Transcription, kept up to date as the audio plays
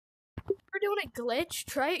doing a glitch,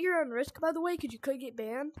 try it at your own risk, by the way, because you could get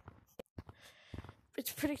banned.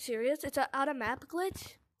 It's pretty serious. It's an out-of-map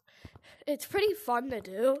glitch. It's pretty fun to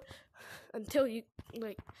do until you,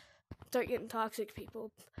 like, start getting toxic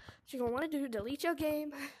people. So you're going to want to do, delete your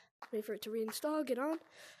game, wait for it to reinstall, get on,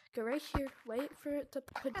 go right here, wait for it to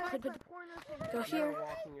go here.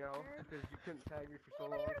 Because you couldn't tag me for so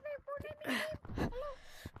long.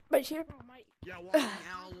 Right here. Yeah, walking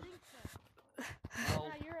L.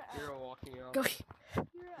 You're a walking L.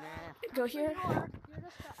 Go here.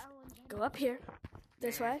 Go up here.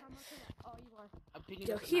 This way.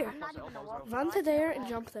 Go here. Run to there and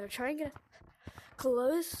jump there. Try and get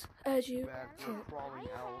close as you can.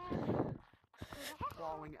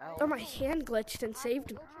 Oh, my hand glitched and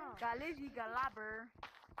saved me.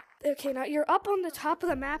 Okay, now you're up on the top of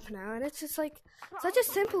the map now, and it's just like such a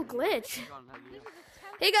simple glitch.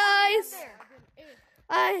 Hey guys!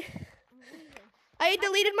 I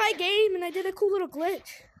deleted my game and I did a cool little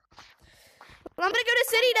glitch. Well, I'm gonna go to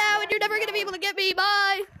city now, and you're never gonna be able to get me.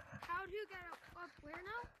 Bye. How do you get up where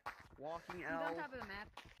now? Walking On L. top of the map.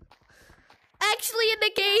 Actually, in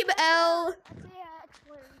the game, L.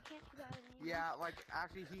 Yeah, like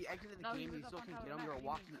actually, he exited the game. You still can get him. You're a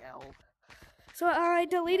walking L. So I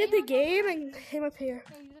deleted the game and came up here.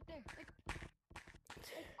 Hey, he's up there.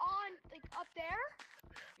 Like up there?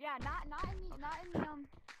 Yeah, not in the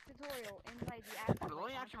tutorial, in like the actual. But let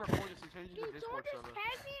me actually record this and change it to Discord server. Dude,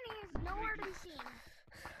 tagged me and he's nowhere to be seen.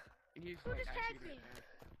 Who just tagged me?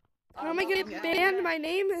 How am I getting banned? My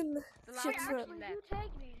name and shit's up. Who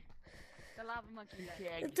tagged me? The lava monkey.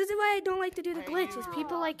 This is why I don't like to do the glitches.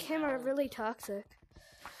 People like him are really toxic.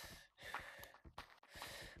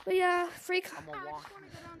 But yeah, freak. I'm a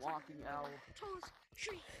walking L.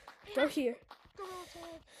 Go here.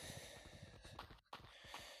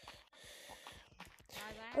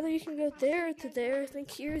 Either you can go there to there. I think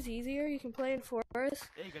here is easier. You can play in forest.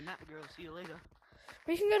 Hey, good night, girl. See you later.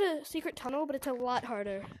 Or you can go to secret tunnel, but it's a lot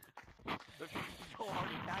harder.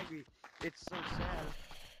 It's so sad.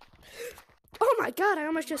 Oh my god, I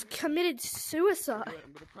almost just committed suicide.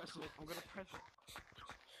 I'm gonna press it. I'm gonna press it.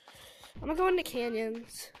 I'm gonna go into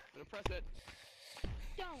canyons. I'm gonna press it.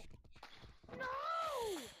 Don't. No!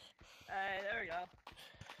 Hey, there we go.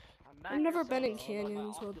 I've never been in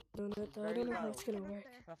canyons while doing it, though. I don't know how it's gonna work.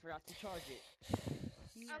 I forgot to charge it.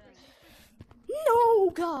 No,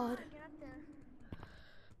 God!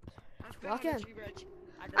 Walk in.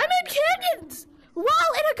 I'm in canyons! While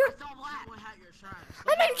in a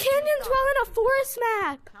I'm in canyons while in a forest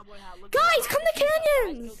map! Guys, come to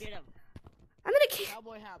canyons! I'm in a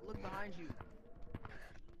Cowboy hat, look behind you.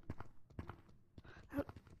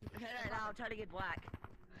 I'll try to get black.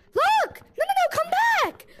 Look! No, come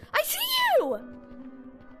back! I see you!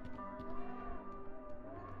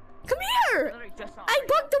 Come here! I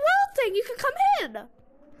bugged the world thing, you can come in!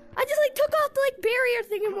 I just like took off the like barrier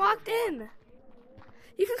thing and walked in.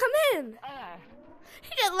 You can come in.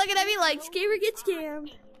 He's just looking at me like scammer get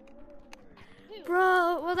scammed.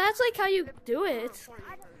 Bro, well that's like how you do it.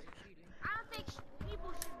 I don't think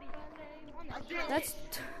people should be.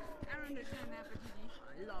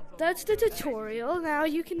 That's the tutorial. Now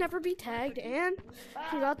you can never be tagged and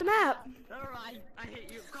you got the map.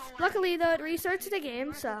 Luckily though, it restarts the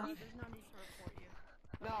game, so.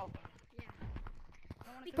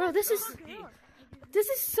 Bro, this is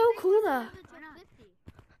so cool though.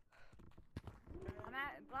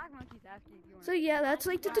 So yeah, that's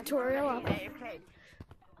like the tutorial.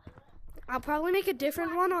 I'll probably make a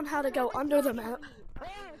different one on how to go under the map.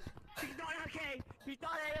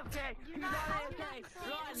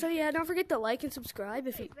 So yeah, don't forget to like and subscribe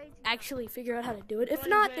if you actually figure out how to do it. If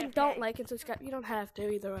not, then don't like and subscribe. You don't have to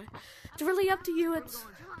either way. It's really up to you.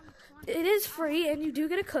 It is free and you do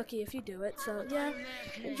get a cookie if you do it. So yeah,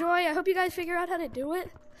 enjoy. I hope you guys figure out how to do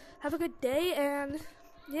it. Have a good day and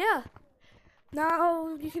yeah.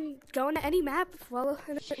 Now you can go into any map while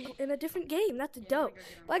in a different game. That's dope.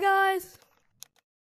 Bye guys.